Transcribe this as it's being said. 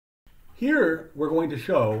Here, we're going to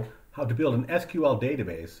show how to build an SQL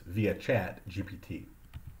database via ChatGPT.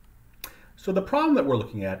 So the problem that we're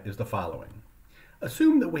looking at is the following.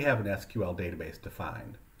 Assume that we have an SQL database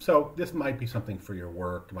defined. So this might be something for your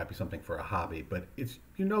work, it might be something for a hobby, but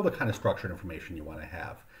you know the kind of structured information you want to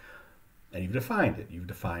have. And you've defined it. You've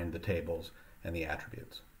defined the tables and the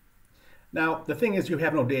attributes. Now, the thing is you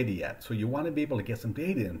have no data yet, so you want to be able to get some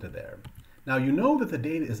data into there. Now, you know that the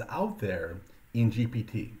data is out there in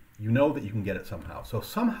GPT. You know that you can get it somehow. So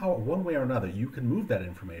somehow, one way or another, you can move that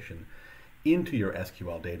information into your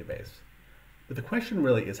SQL database. But the question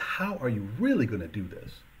really is, how are you really going to do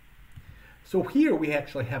this? So here we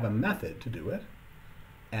actually have a method to do it.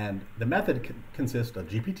 And the method consists of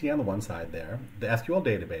GPT on the one side there, the SQL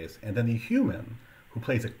database, and then the human who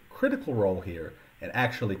plays a critical role here in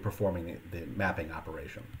actually performing the mapping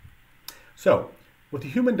operation. So what the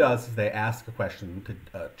human does is they ask a question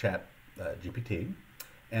to ChatGPT,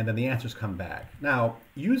 and then the answers come back. Now,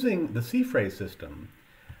 using the C-phrase system,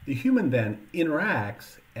 the human then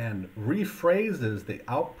interacts and rephrases the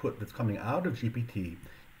output that's coming out of GPT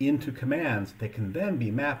into commands that can then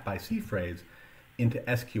be mapped by C-phrase into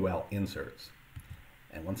SQL inserts.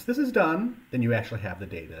 And once this is done, then you actually have the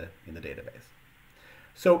data in the database.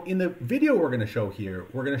 So in the video we're going to show here,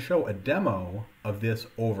 we're going to show a demo of this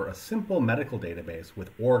over a simple medical database with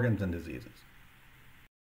organs and diseases.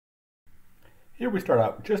 Here we start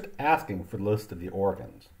out just asking for the list of the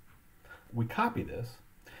organs. We copy this,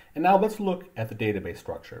 and now let's look at the database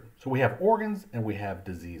structure. So we have organs and we have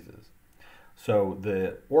diseases. So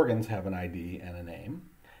the organs have an ID and a name,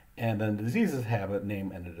 and then the diseases have a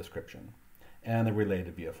name and a description, and they're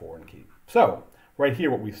related via foreign key. So right here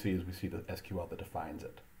what we see is we see the SQL that defines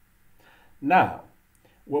it. Now,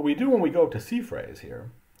 what we do when we go to C-phrase here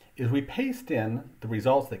is we paste in the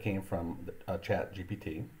results that came from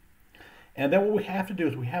ChatGPT. And then what we have to do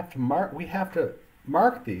is we have to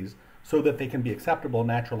mark these so that they can be acceptable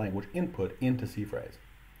natural language input into C-phrase.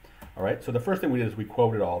 All right, so the first thing we did is we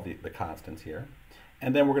quoted all the constants here.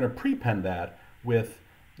 And then we're going to prepend that with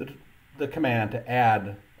the command to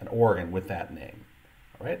add an organ with that name.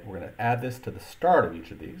 All right, we're going to add this to the start of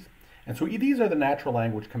each of these. And so these are the natural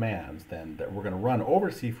language commands then that we're going to run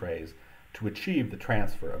over C-phrase to achieve the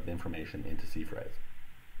transfer of the information into C-phrase.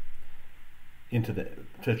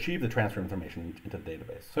 To achieve the transfer of information into the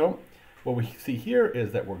database. So what we see here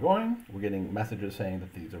is that we're getting messages saying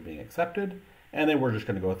that these are being accepted, and then we're just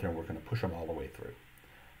going to go through and we're going to push them all the way through.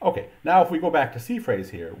 Okay, now if we go back to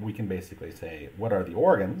C-phrase here, we can basically say, what are the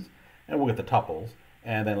organs? And we'll get the tuples,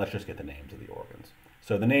 and then let's just get the names of the organs.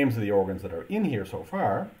 So the names of the organs that are in here so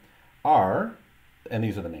far are, and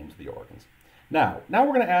these are the names of the organs. Now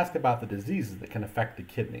we're going to ask about the diseases that can affect the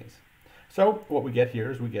kidneys. So what we get here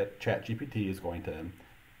is we get ChatGPT is going to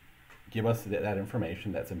give us that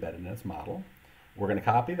information that's embedded in its model. We're going to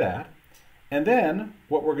copy that. And then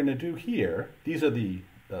what we're going to do here, these are the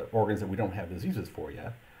organs that we don't have diseases for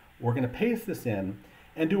yet. We're going to paste this in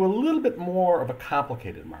and do a little bit more of a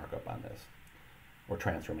complicated markup on this, or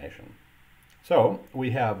transformation. So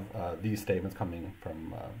we have these statements coming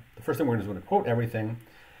from, the first thing we're going to quote everything.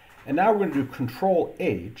 And now we're going to do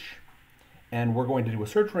Control-H, and we're going to do a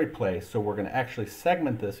search and replace, so we're going to actually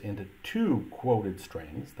segment this into two quoted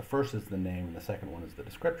strings. The first is the name, and the second one is the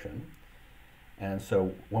description. And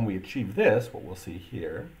so when we achieve this, what we'll see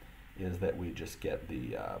here is that we just get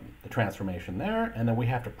the transformation there, and then we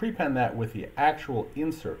have to prepend that with the actual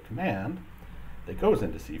insert command that goes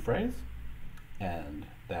into C-phrase, and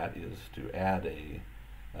that is to add a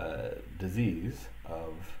disease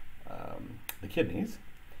of the kidneys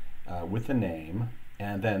with the name.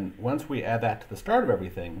 And then once we add that to the start of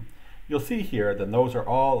everything, you'll see here that those are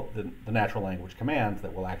all the natural language commands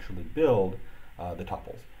that will actually build the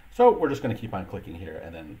tuples. So we're just going to keep on clicking here,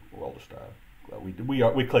 and then we'll just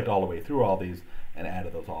we clicked all the way through all these and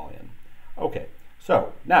added those all in. Okay,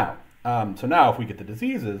 so now if we get the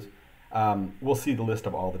diseases, we'll see the list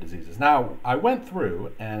of all the diseases. Now I went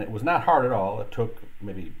through, and it was not hard at all. It took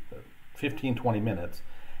maybe 15-20 minutes.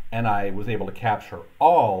 And I was able to capture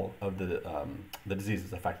all of the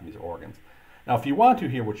diseases affecting these organs. Now, if you want to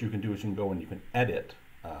here, what you can do is you can go and you can edit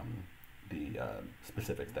the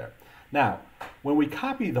specifics there. Now, when we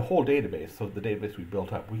copy the whole database, so the database we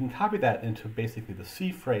built up, we can copy that into basically the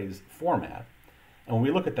C-phrase format. And when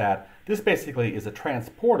we look at that, this basically is a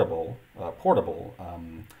transportable, portable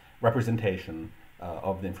representation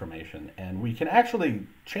of the information. And we can actually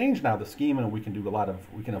change now the schema, and we can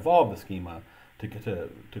evolve the schema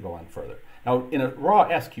to go on further. Now, in a raw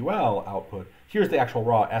SQL output, here's the actual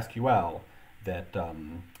raw SQL that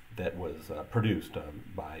was produced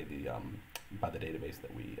by the database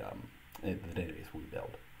that we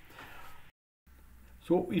built.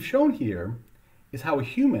 So what we've shown here is how a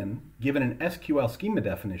human, given an SQL schema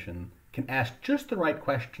definition, can ask just the right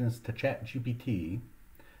questions to ChatGPT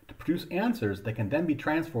to produce answers that can then be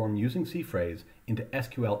transformed using C-phrase into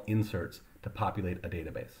SQL inserts to populate a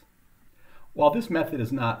database. While this method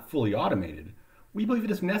is not fully automated, we believe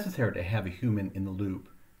it is necessary to have a human in the loop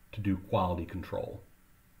to do quality control.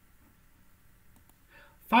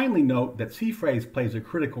 Finally, note that C-phrase plays a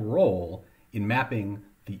critical role in mapping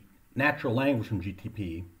the natural language from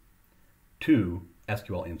GTP to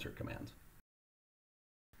SQL insert commands.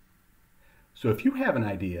 So if you have an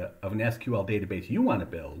idea of an SQL database you want to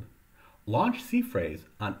build, launch C-phrase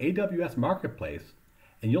on AWS Marketplace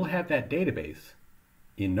and you'll have that database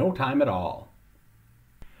in no time at all.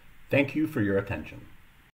 Thank you for your attention.